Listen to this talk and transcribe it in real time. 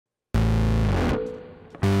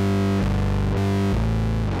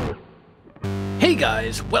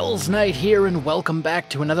guys, Welsknight here, and welcome back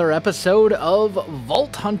to another episode of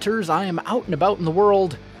Vault Hunters. I am out and about in the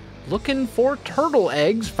world looking for turtle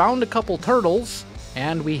eggs. Found a couple turtles,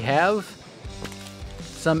 and we have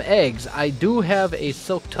some eggs. I do have a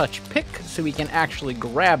Silk Touch pick, so we can actually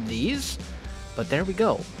grab these. But there we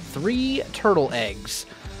go. 3 turtle eggs.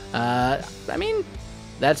 I mean,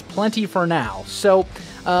 that's plenty for now. So,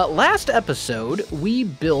 last episode, we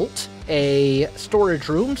built a storage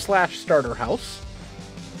room / starter house,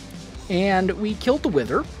 and we killed the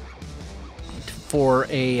wither for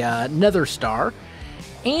a nether star,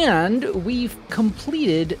 and we've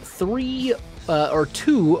completed 2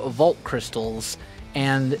 vault crystals,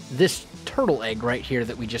 and this turtle egg right here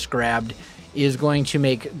that we just grabbed is going to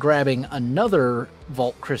make grabbing another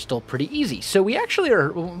vault crystal pretty easy. So we actually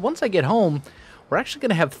are, once I get home, we're actually going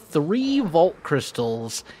to have 3 vault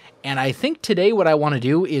crystals, and I think today what I want to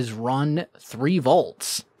do is run 3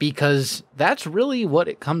 vaults, because that's really what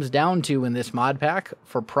it comes down to in this mod pack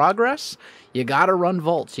for progress. You got to run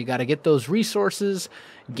vaults. You got to get those resources,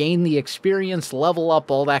 gain the experience, level up,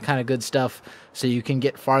 all that kind of good stuff, so you can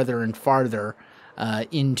get farther and farther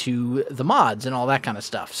into the mods and all that kind of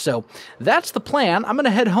stuff. So that's the plan. I'm going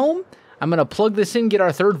to head home. I'm going to plug this in, get our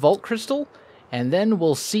 3rd vault crystal, and then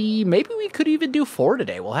we'll see. Maybe we could even do 4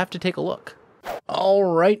 today. We'll have to take a look. All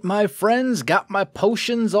right, my friends, got my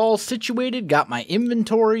potions all situated, got my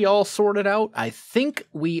inventory all sorted out. I think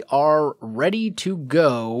we are ready to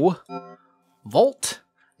go. Vault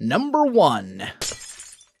number 1.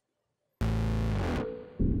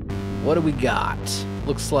 What do we got?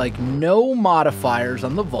 Looks like no modifiers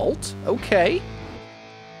on the vault. Okay.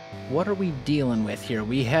 What are we dealing with here?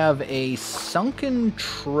 We have a sunken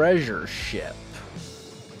treasure ship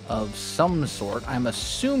of some sort. I'm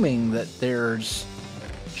assuming that there's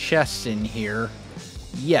chests in here.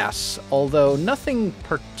 Yes, although nothing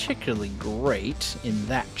particularly great in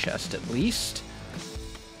that chest, at least.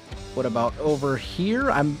 What about over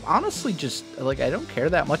here? I'm honestly just, like, I don't care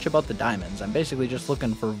that much about the diamonds. I'm basically just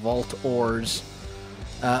looking for vault ores.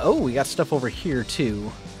 Oh, we got stuff over here,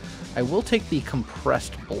 too. I will take the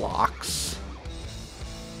compressed blocks.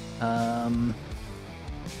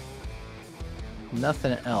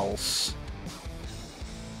 Nothing else.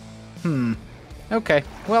 Okay.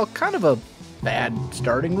 Well, kind of a bad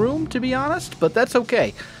starting room, to be honest, but that's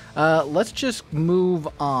okay. Let's just move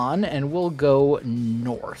on, and we'll go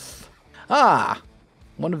north. Ah!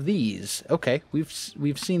 One of these. Okay, we've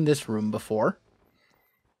seen this room before.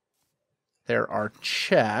 There are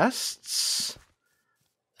chests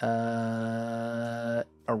around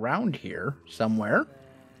here somewhere.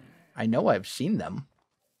 I know I've seen them.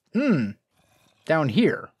 Down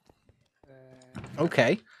here.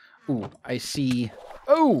 Okay. Ooh, I see.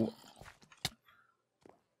 Oh!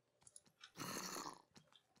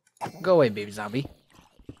 Go away, baby zombie.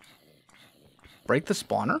 Break the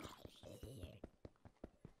spawner.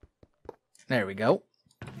 There we go.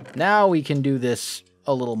 Now we can do this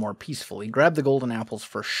a little more peacefully. Grab the golden apples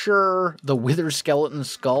for sure. The wither skeleton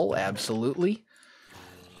skull, absolutely.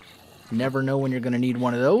 Never know when you're going to need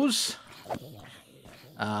one of those.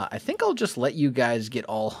 I think I'll just let you guys get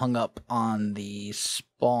all hung up on the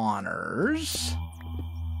spawners.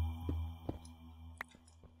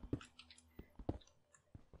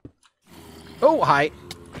 Oh, hi.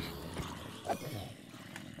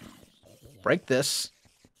 Break this.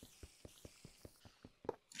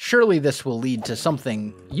 Surely this will lead to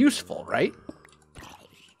something useful, right?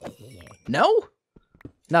 No?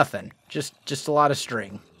 Nothing. Just a lot of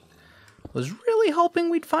string. Was really hoping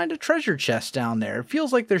we'd find a treasure chest down there. It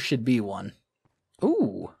feels like there should be one.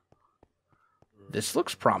 Ooh. This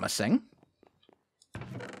looks promising.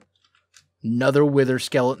 Another wither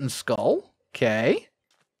skeleton skull. Okay.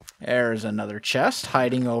 There's another chest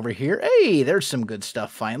hiding over here. Hey, there's some good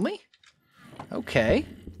stuff finally. Okay.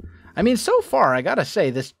 I mean, so far, I gotta say,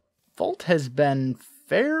 this vault has been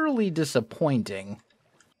fairly disappointing.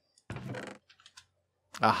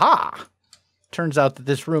 Aha! Turns out that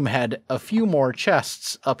this room had a few more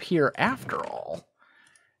chests up here after all.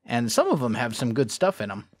 And some of them have some good stuff in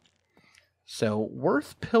them. So,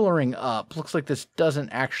 worth pillaring up. Looks like this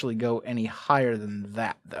doesn't actually go any higher than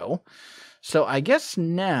that, though. So, I guess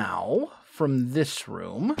now, from this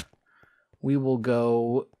room, we will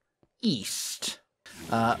go east.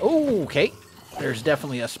 Okay. There's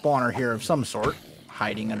definitely a spawner here of some sort,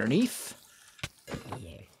 hiding underneath.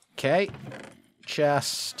 Okay.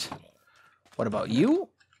 Chest. What about you?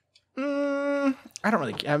 I don't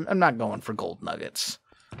really... I'm not going for gold nuggets.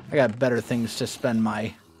 I got better things to spend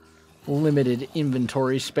my limited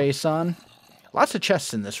inventory space on. Lots of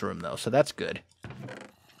chests in this room, though, so that's good.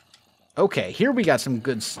 Okay, here we got some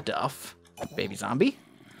good stuff. Baby zombie.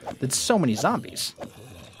 That's so many zombies.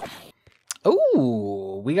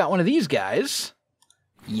 Oh, we got one of these guys.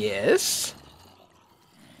 Yes.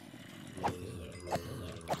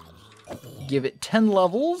 Give it 10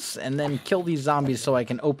 levels, and then kill these zombies so I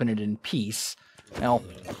can open it in peace. Well,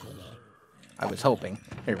 I was hoping.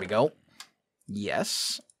 There we go.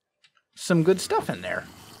 Yes. Some good stuff in there.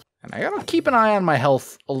 And I gotta keep an eye on my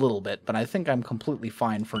health a little bit, but I think I'm completely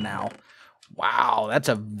fine for now. Wow, that's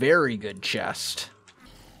a very good chest.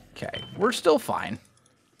 Okay, we're still fine.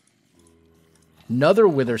 Another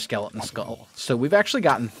wither skeleton skull. So we've actually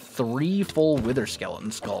gotten 3 full wither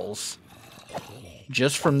skeleton skulls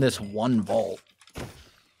just from this one vault,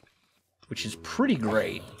 which is pretty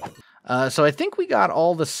great. So I think we got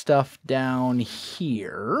all the stuff down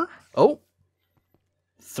here. Oh,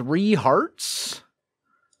 3 hearts?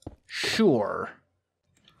 Sure.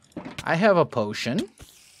 I have a potion.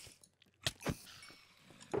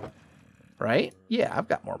 Right? Yeah, I've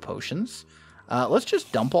got more potions. Let's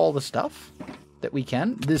just dump all the stuff that we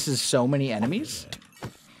can. This is so many enemies.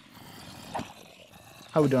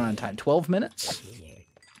 How are we doing on time? 12 minutes?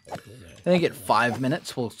 I think at 5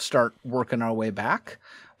 minutes we'll start working our way back.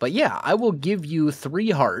 But yeah, I will give you 3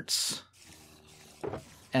 hearts.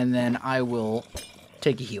 And then I will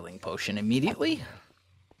take a healing potion immediately.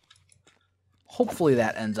 Hopefully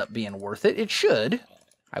that ends up being worth it. It should,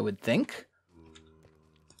 I would think.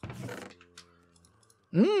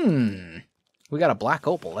 We got a black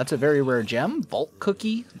opal. That's a very rare gem. Vault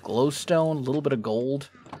cookie, glowstone, a little bit of gold.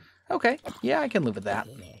 Okay, yeah, I can live with that.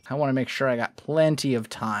 I want to make sure I got plenty of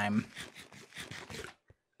time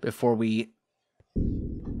before we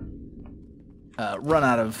run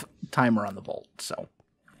out of timer on the vault.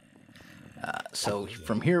 So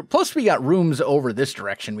from here, plus we got rooms over this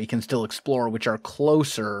direction we can still explore, which are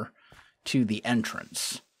closer to the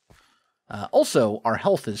entrance. Also, our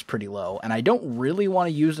health is pretty low, and I don't really want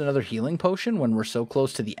to use another healing potion when we're so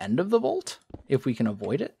close to the end of the vault, if we can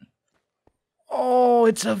avoid it. Oh,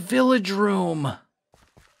 it's a village room!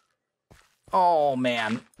 Oh,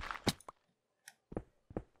 man.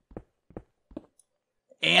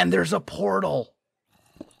 And there's a portal!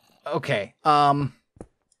 Okay,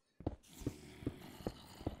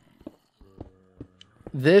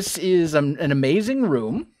 this is an amazing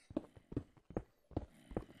room.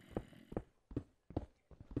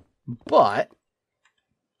 But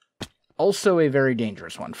also a very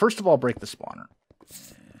dangerous one. First of all, break the spawner.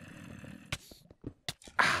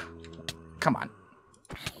 Come on.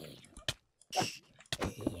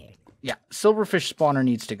 Yeah, silverfish spawner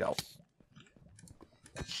needs to go.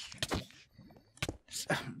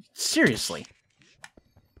 Seriously.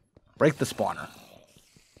 Break the spawner.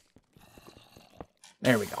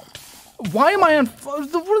 There we go. Why am I on...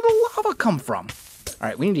 Where'd the lava come from?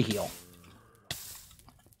 Alright, we need to heal.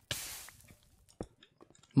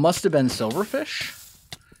 Must have been silverfish.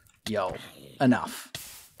 Yo, enough.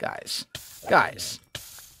 Guys.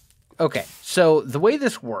 Okay, so the way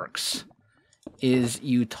this works is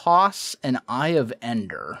you toss an Eye of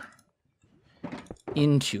Ender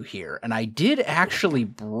into here. And I did actually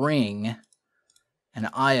bring an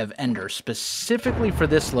Eye of Ender specifically for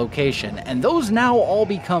this location. And those now all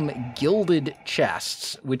become gilded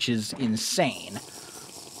chests, which is insane.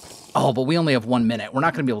 Oh, but we only have 1 minute. We're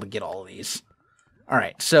not going to be able to get all of these. All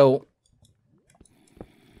right, so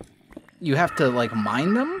you have to, like,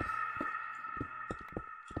 mine them.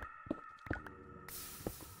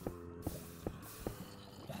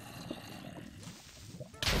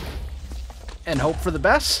 And hope for the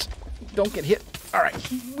best. Don't get hit. All right,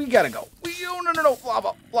 we gotta go. Oh, no,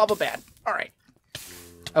 lava bad. All right.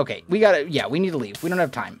 Okay, we gotta, yeah, we need to leave. We don't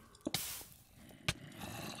have time.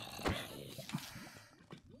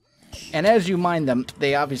 And as you mine them,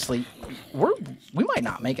 they obviously... We might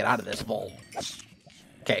not make it out of this vault.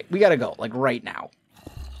 Okay, we gotta go, like, right now.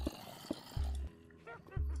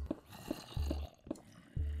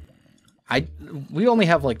 We only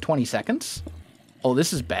have, like, 20 seconds. Oh,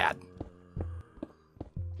 this is bad.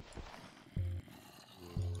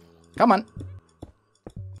 Come on.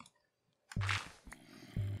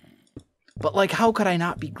 But, like, how could I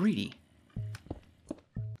not be greedy?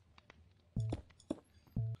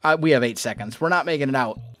 We have 8 seconds. We're not making it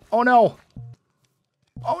out. Oh, no.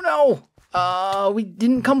 Oh, no. We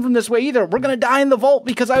didn't come from this way either. We're gonna die in the vault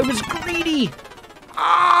because I was greedy.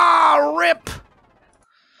 Ah, rip.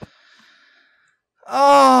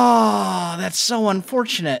 Oh, that's so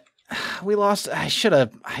unfortunate. We lost. I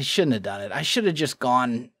shouldn't have done it. I should have just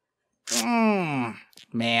gone.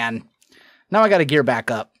 Man. Now I got to gear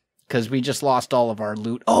back up because we just lost all of our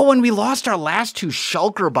loot. Oh, and we lost our last 2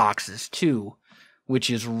 shulker boxes too, which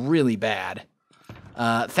is really bad.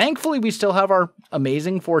 Thankfully, we still have our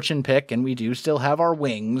amazing fortune pick, and we do still have our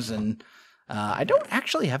wings, and I don't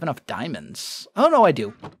actually have enough diamonds. Oh, no, I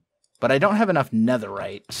do. But I don't have enough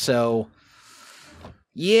netherite, so...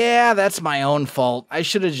 Yeah, that's my own fault. I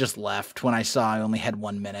should have just left when I saw I only had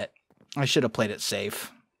 1 minute. I should have played it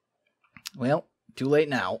safe. Well, too late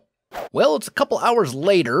now. Well, it's a couple hours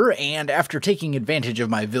later, and after taking advantage of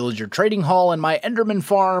my villager trading hall and my Enderman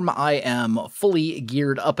farm, I am fully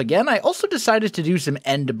geared up again. I also decided to do some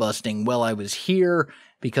end busting while I was here,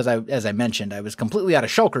 because as I mentioned, I was completely out of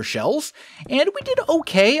shulker shells, and we did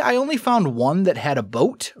okay. I only found one that had a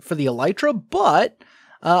boat for the elytra, but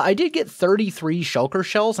I did get 33 shulker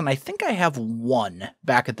shells, and I think I have one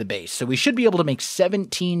back at the base, so we should be able to make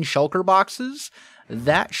 17 shulker boxes.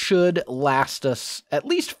 That should last us at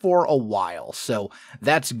least for a while, so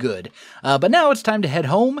that's good. But now it's time to head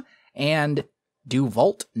home and do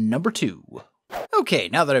vault number 2. Okay,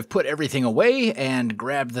 now that I've put everything away and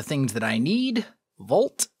grabbed the things that I need,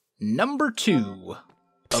 vault number 2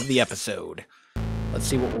 of the episode. Let's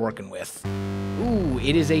see what we're working with. Ooh,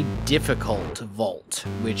 it is a difficult vault,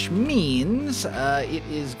 which means it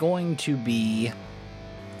is going to be...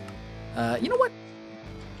 you know what?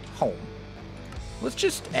 Home. Let's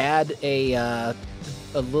just add a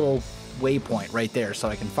little waypoint right there so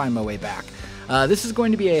I can find my way back. This is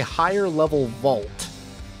going to be a higher level vault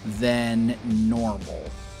than normal,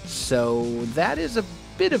 so that is a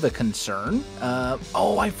bit of a concern.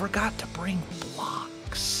 Oh, I forgot to bring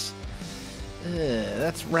blocks.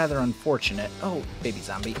 That's rather unfortunate. Oh, baby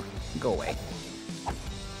zombie, go away.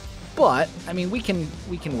 But I mean, we can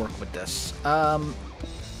work with this.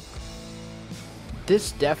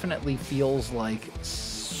 This definitely feels like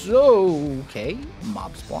so okay.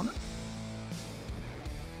 Mob spawner.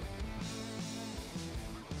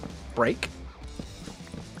 Break.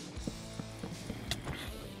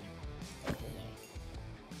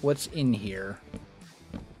 What's in here?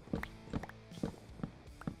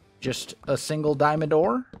 Just a single diamond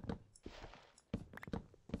ore?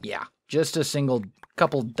 Yeah, just a single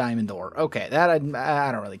couple diamond ore. Okay, that I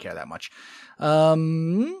don't really care that much.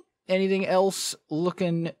 Anything else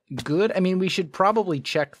looking good? I mean, we should probably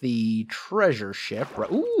check the treasure ship.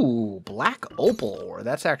 Ooh, black opal ore.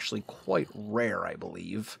 That's actually quite rare, I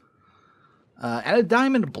believe. And a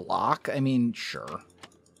diamond block. I mean, sure.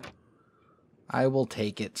 I will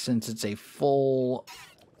take it since it's a full...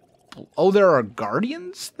 Oh, there are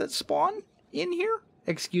guardians that spawn in here?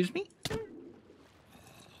 Excuse me?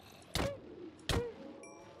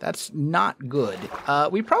 That's not good.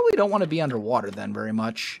 We probably don't want to be underwater then very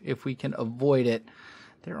much if we can avoid it.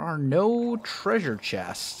 There are no treasure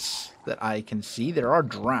chests that I can see. There are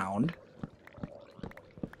drowned.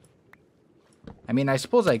 I mean, I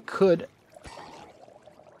suppose I could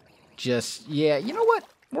just... Yeah, you know what?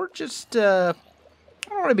 We're just... I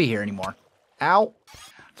don't want to be here anymore. Ow.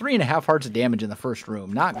 3.5 hearts of damage in the first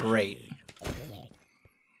room. Not great.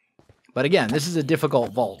 But again, this is a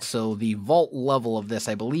difficult vault, so the vault level of this,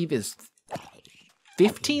 I believe, is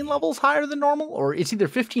 15 levels higher than normal, or it's either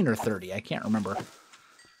 15 or 30, I can't remember.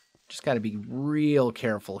 Just got to be real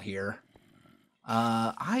careful here.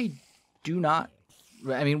 I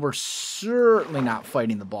mean, we're certainly not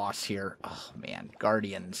fighting the boss here. Oh, man,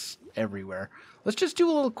 guardians everywhere. Let's just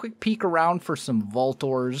do a little quick peek around for some vault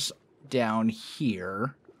ores down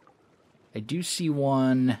here. I do see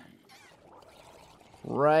one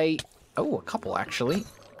right... Oh, a couple, actually.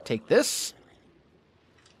 Take this.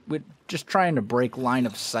 We're just trying to break line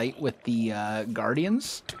of sight with the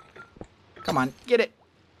guardians. Come on, get it.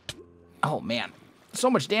 Oh, man. So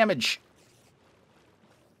much damage.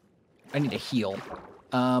 I need to heal.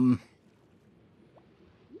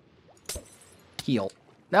 Heal.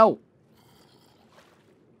 No.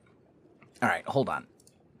 Alright, hold on.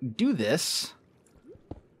 Do this.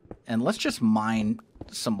 And let's just mine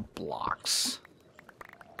some blocks.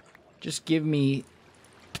 Just give me...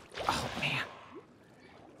 Oh, man.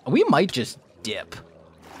 We might just dip.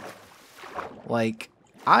 Like,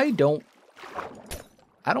 I don't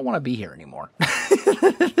want to be here anymore.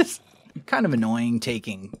 It's kind of annoying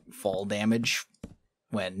taking fall damage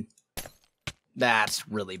when that's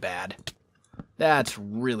really bad. That's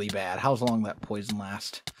really bad. How long will that poison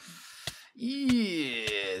last?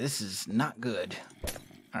 Yeah, this is not good.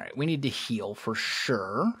 All right, we need to heal for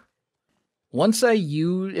sure. Once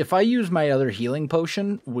if I use my other healing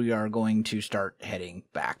potion, we are going to start heading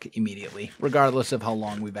back immediately, regardless of how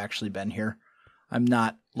long we've actually been here. I'm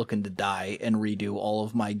not looking to die and redo all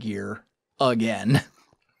of my gear again.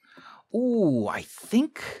 Ooh, I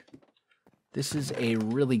think this is a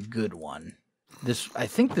really good one. I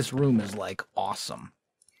think this room is, like, awesome.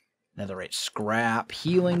 Netherite scrap.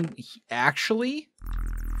 Healing. Actually,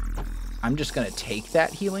 I'm just going to take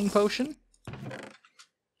that healing potion.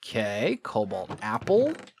 Okay. Cobalt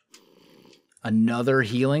apple. Another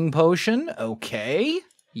healing potion. Okay.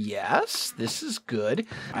 Yes, this is good.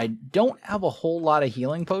 I don't have a whole lot of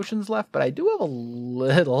healing potions left, but I do have a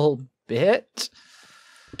little bit.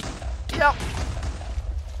 Yep.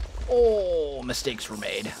 Oh, mistakes were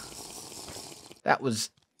made. That was...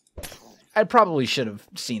 I probably should have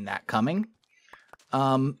seen that coming.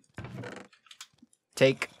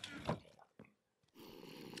 Take.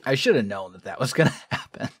 I should have known that that was going to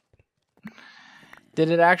happen. Did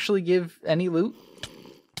it actually give any loot?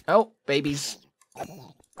 Oh, babies.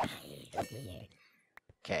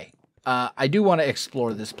 Okay. I do want to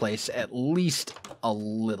explore this place at least a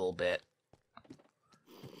little bit.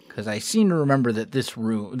 Because I seem to remember that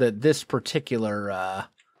this particular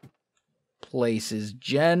place is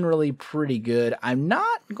generally pretty good. I'm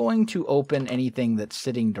not going to open anything that's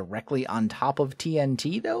sitting directly on top of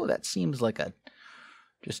TNT, though. That seems like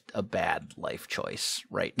just a bad life choice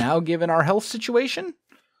right now, given our health situation.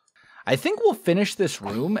 I think we'll finish this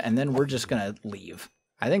room, and then we're just going to leave.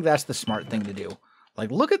 I think that's the smart thing to do.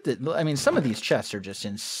 Like, look at the... I mean, some of these chests are just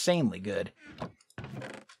insanely good.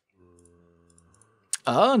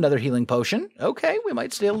 Another healing potion. Okay, we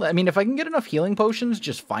might stay... I mean, if I can get enough healing potions,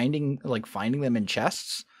 just finding them in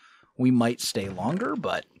chests, we might stay longer,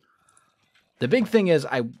 but... The big thing is,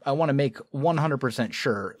 I want to make 100%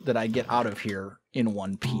 sure that I get out of here in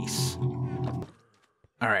one piece.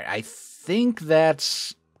 Alright, I think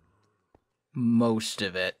that's most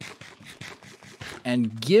of it.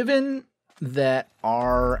 And given that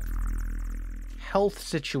our health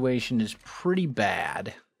situation is pretty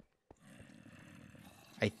bad,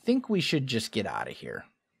 I think we should just get out of here.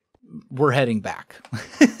 We're heading back.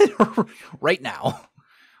 Right now.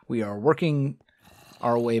 We are working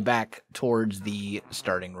our way back towards the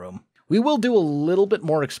starting room. We will do a little bit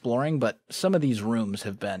more exploring, but some of these rooms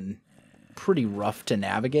have been pretty rough to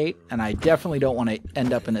navigate, and I definitely don't want to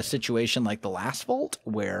end up in a situation like the last vault,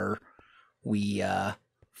 where we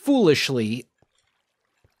foolishly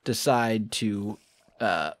decide to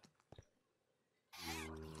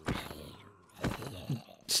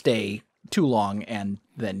stay too long and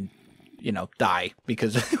then, die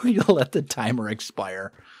because we let the timer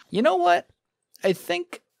expire. You know what? I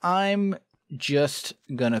think I'm just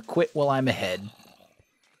gonna quit while I'm ahead.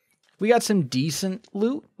 We got some decent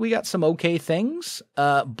loot. We got some okay things.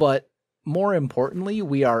 But more importantly,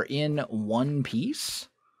 we are in one piece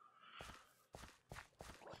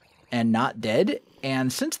and not dead.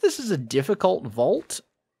 And since this is a difficult vault,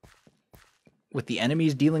 with the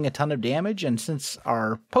enemies dealing a ton of damage, and since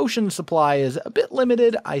our potion supply is a bit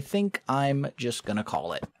limited, I think I'm just gonna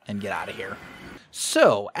call it and get out of here.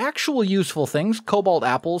 So, actual useful things: cobalt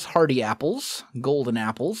apples, hardy apples, golden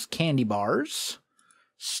apples, candy bars,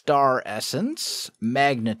 star essence,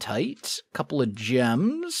 magnetite, couple of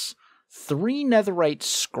gems, 3 netherite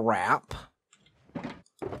scrap,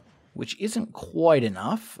 which isn't quite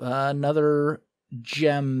enough, another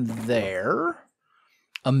gem there,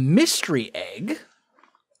 a mystery egg,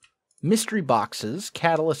 mystery boxes,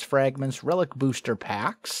 catalyst fragments, relic booster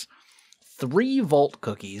packs, 3 vault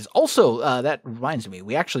cookies. Also, that reminds me,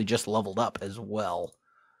 we actually just leveled up as well.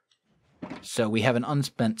 So we have an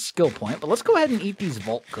unspent skill point, but let's go ahead and eat these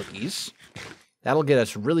vault cookies. That'll get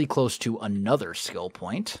us really close to another skill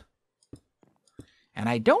point. And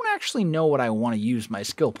I don't actually know what I want to use my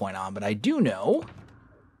skill point on, but I do know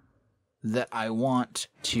that I want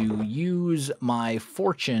to use my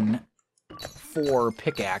fortune 4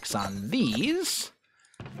 pickaxe on these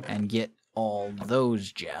and get all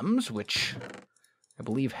those gems, which I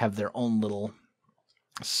believe have their own little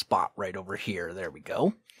spot right over here. There we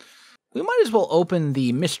go. We might as well open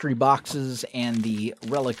the mystery boxes and the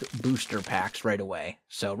relic booster packs right away.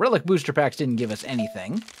 So relic booster packs didn't give us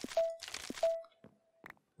anything.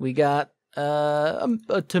 We got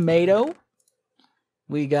a tomato.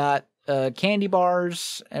 We got candy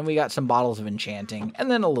bars, and we got some bottles of enchanting,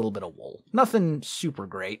 and then a little bit of wool. Nothing super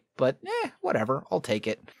great, but whatever, I'll take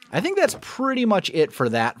it. I think that's pretty much it for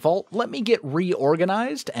that vault. Let me get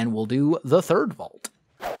reorganized, and we'll do the third vault.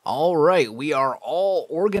 All right, we are all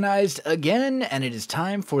organized again, and it is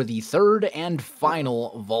time for the third and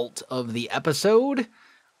final vault of the episode.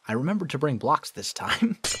 I remembered to bring blocks this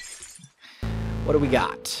time. What do we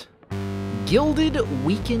got? Gilded,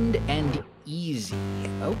 weakened, and easy.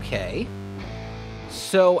 Okay.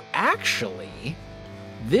 So actually,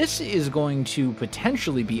 this is going to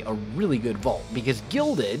potentially be a really good vault, because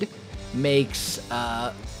gilded makes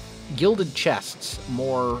gilded chests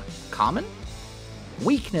more common.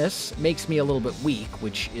 Weakness makes me a little bit weak,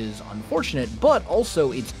 which is unfortunate, but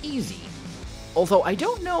also it's easy. Although I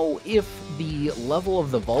don't know if the level of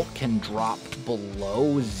the vault can drop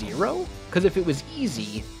below 0, because if it was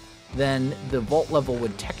easy, then the vault level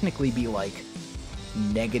would technically be like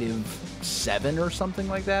 -7 or something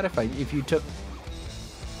like that if you took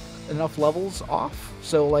enough levels off.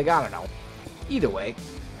 So, like, I don't know. Either way,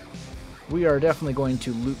 we are definitely going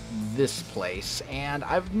to loot this place, and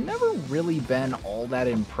I've never really been all that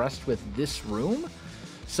impressed with this room,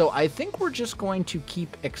 so I think we're just going to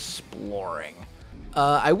keep exploring.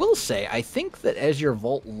 I will say, I think that as your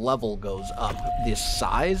vault level goes up, the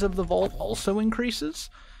size of the vault also increases,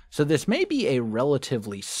 so this may be a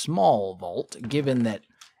relatively small vault, given that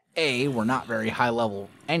A, we're not very high level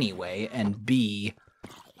anyway, and B,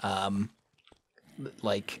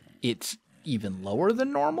 like, it's even lower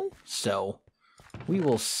than normal, so we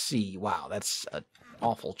will see. Wow, that's an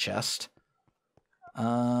awful chest.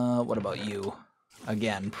 What about you?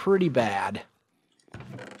 Again, pretty bad.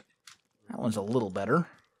 That one's a little better.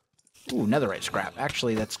 Ooh, netherite scrap.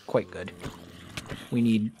 Actually, that's quite good. We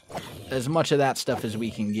need as much of that stuff as we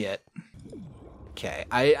can get. Okay,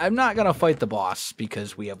 I'm not gonna fight the boss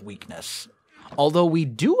because we have weakness. Although we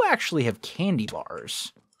do actually have candy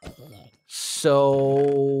bars.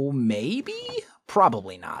 So, maybe?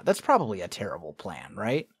 Probably not. That's probably a terrible plan,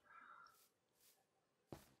 right?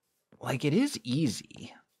 Like, it is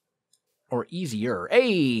easy. Or easier.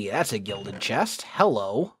 Hey, that's a gilded chest.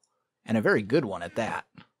 Hello. And a very good one at that.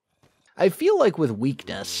 I feel like with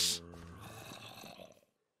weakness,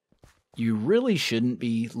 you really shouldn't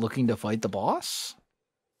be looking to fight the boss.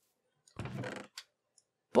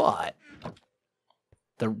 But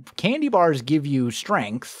the candy bars give you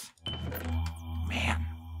strength. Man.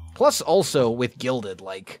 Plus, also, with Gilded,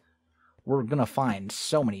 like, we're gonna find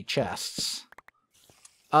so many chests.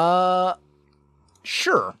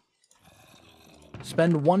 Sure.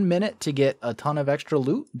 Spend 1 minute to get a ton of extra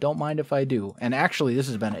loot? Don't mind if I do. And actually, this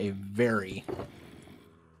has been a very,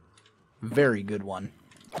 very good one.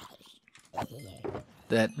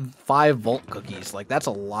 That 5 vault cookies, like, that's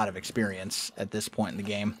a lot of experience at this point in the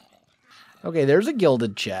game. Okay, there's a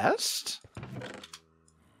gilded chest.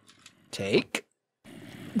 Take.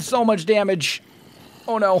 So much damage.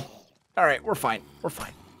 Oh no. Alright, we're fine. We're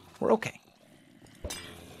fine. We're okay.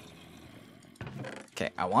 Okay,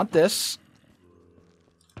 I want this.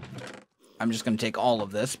 I'm just going to take all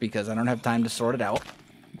of this because I don't have time to sort it out.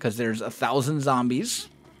 Because there's 1,000 zombies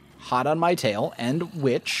hot on my tail, and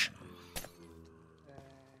which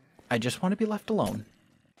I just want to be left alone.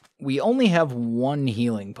 We only have 1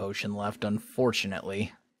 healing potion left,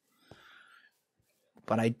 unfortunately.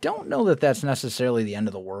 But I don't know that that's necessarily the end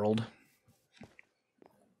of the world.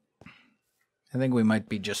 I think we might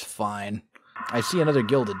be just fine. I see another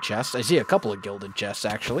gilded chest. I see a couple of gilded chests,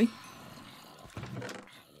 actually.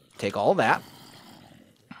 Take all that.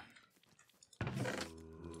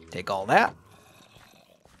 Take all that.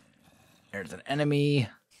 There's an enemy.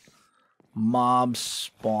 Mob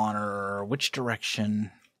spawner. Which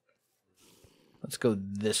direction? Let's go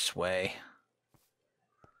this way.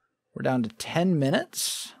 We're down to 10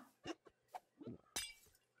 minutes.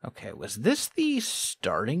 Okay, was this the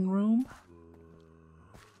starting room?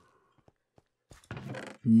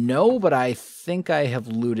 No, but I think I have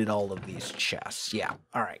looted all of these chests. Yeah,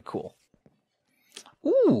 alright, cool.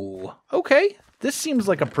 Ooh, okay. This seems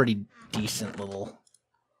like a pretty decent little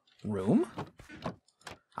room.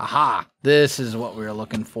 Aha! This is what we were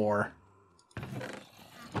looking for.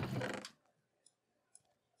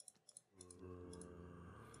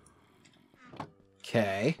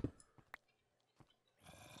 Okay.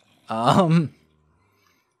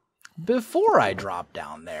 Before I drop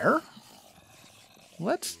down there,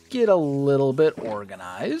 let's get a little bit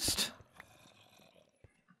organized.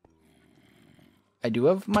 I do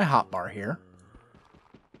have my hotbar here.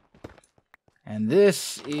 And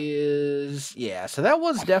this is... yeah, so that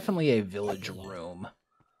was definitely a village room.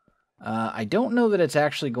 I don't know that it's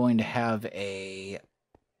actually going to have a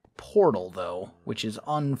portal, though, which is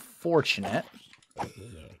unfortunate.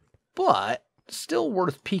 But still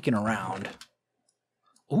worth peeking around.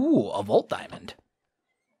 Ooh, a vault diamond.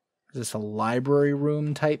 Is this a library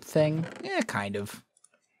room type thing? Yeah, kind of.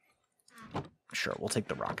 Sure, we'll take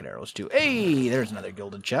the rocket arrows too. Hey, there's another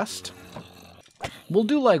gilded chest. We'll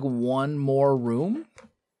do like 1 more room,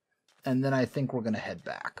 and then I think we're going to head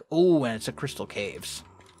back. Oh, and it's a crystal caves.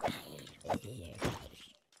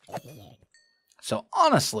 So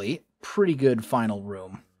honestly, pretty good final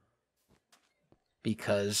room.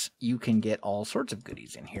 Because you can get all sorts of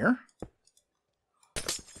goodies in here.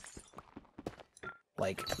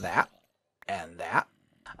 Like that, and that.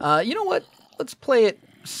 You know what? let's play it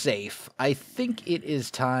safe. I think it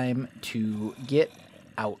is time to get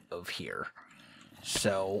out of here.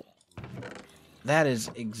 So that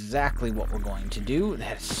is exactly what we're going to do.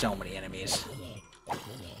 That is so many enemies.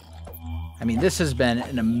 I mean, this has been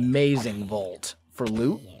an amazing vault for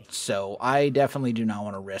loot, so I definitely do not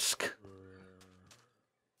want to risk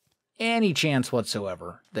any chance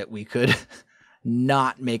whatsoever that we could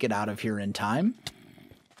not make it out of here in time.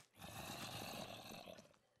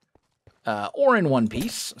 Or in one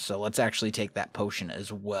piece, so let's actually take that potion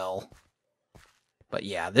as well. But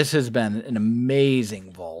yeah, this has been an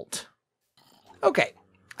amazing vault. Okay,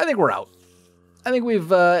 I think we're out. I think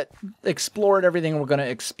we've explored everything we're going to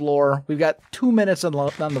explore. We've got 2 minutes on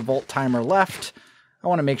the vault timer left. I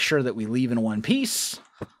want to make sure that we leave in one piece.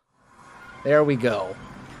 There we go.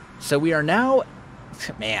 So we are now...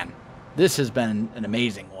 Man, this has been an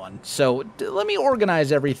amazing one. So let me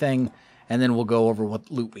organize everything, and then we'll go over what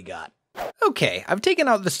loot we got. Okay, I've taken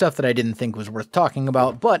out the stuff that I didn't think was worth talking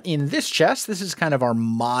about, but in this chest, this is kind of our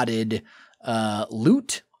modded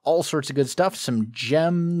loot. All sorts of good stuff. Some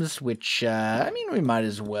gems, which, I mean, we might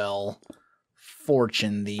as well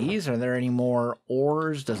fortune these. Are there any more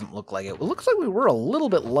ores? Doesn't look like it. It looks like we were a little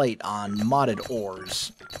bit light on modded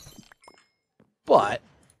ores. But,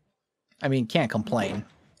 I mean, can't complain.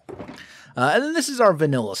 And then this is our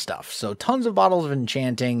vanilla stuff. So tons of bottles of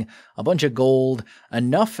enchanting, a bunch of gold,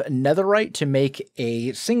 enough netherite to make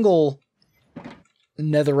a single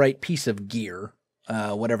netherite piece of gear,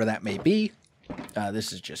 whatever that may be.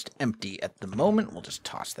 This is just empty at the moment. We'll just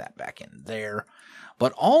toss that back in there.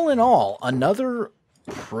 But all in all, another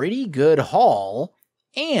pretty good haul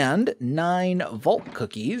and 9 vault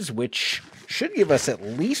cookies, which should give us at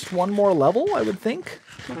least 1 more level, I would think.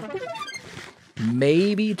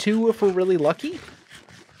 Maybe 2 if we're really lucky.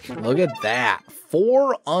 Look at that.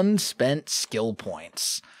 4 unspent skill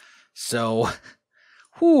points. So,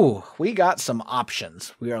 whew, we got some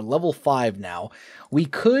options. We are level 5 now. We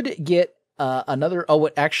could get another... Oh,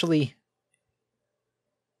 actually...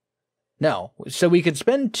 No. So we could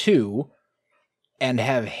spend 2 and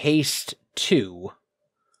have haste 2,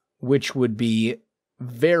 which would be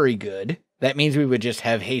very good. That means we would just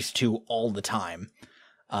have haste 2 all the time.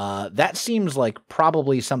 That seems like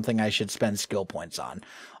probably something I should spend skill points on.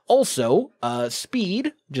 Also,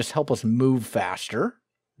 speed, just help us move faster.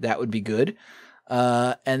 That would be good.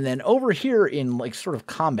 And then over here in like sort of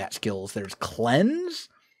combat skills, there's cleanse,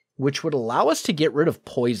 which would allow us to get rid of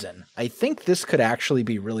poison. I think this could actually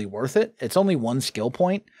be really worth it. It's only 1 skill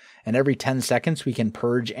point, and every 10 seconds we can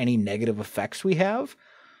purge any negative effects we have.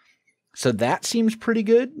 So that seems pretty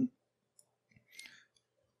good.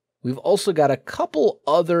 We've also got a couple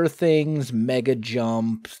other things, mega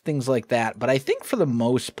jumps, things like that. But I think for the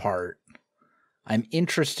most part, I'm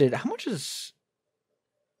interested. How much is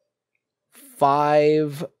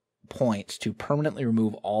 5 points to permanently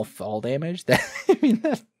remove all fall damage? That, I mean,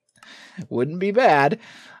 that wouldn't be bad.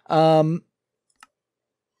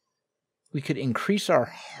 We could increase our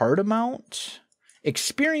heart amount.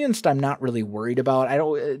 Experienced, I'm not really worried about. I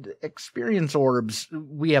don't experience orbs.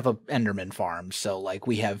 We have a Enderman farm, so like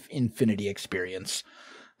we have infinity experience.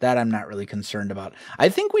 That I'm not really concerned about. I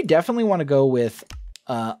think we definitely want to go with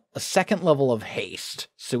a 2nd level of haste,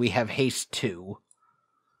 so we have haste 2,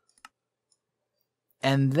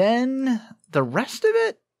 and then the rest of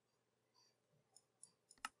it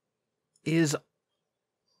is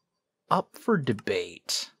up for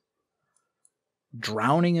debate.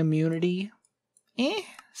 Drowning immunity.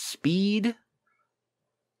 Speed.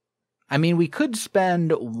 I mean, we could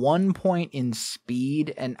spend 1 point in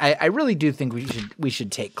speed, and I really do think we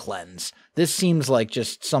should take cleanse. This seems like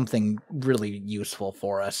just something really useful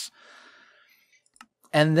for us.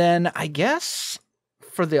 And then I guess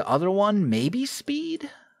for the other one, maybe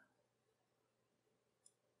speed.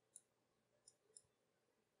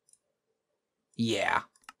 Yeah,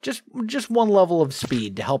 just 1 level of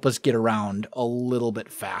speed to help us get around a little bit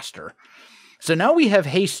faster. So now we have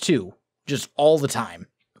haste 2 just all the time,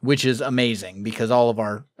 which is amazing because all of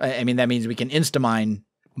our, I mean, that means we can insta-mine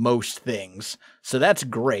most things. So that's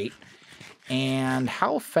great. And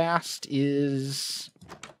how fast is,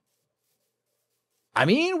 I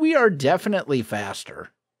mean, we are definitely faster.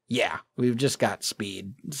 Yeah, we've just got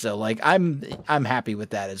speed. So like, I'm happy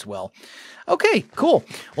with that as well. Okay, cool.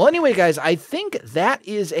 Well, anyway, guys, I think that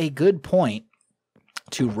is a good point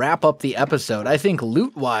to wrap up the episode. I think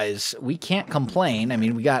loot-wise, we can't complain. I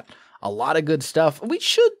mean, we got a lot of good stuff. We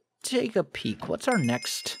should take a peek. What's our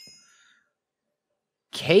next?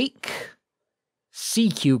 Cake, sea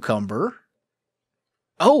cucumber.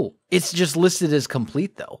 Oh, it's just listed as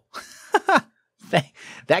complete, though.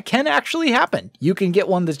 that can actually happen. You can get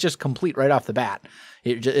one that's just complete right off the bat.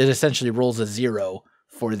 It essentially rolls a 0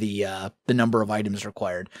 for the number of items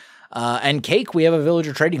required. And cake, we have a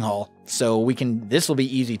villager trading hall, so this will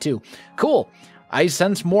be easy too. Cool. I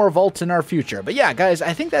sense more vaults in our future. But yeah, guys,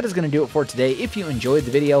 I think that is going to do it for today. If you enjoyed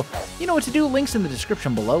the video, you know what to do. Links in the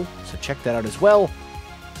description below, so check that out as well.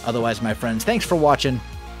 Otherwise, my friends, thanks for watching,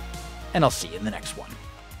 and I'll see you in the next one.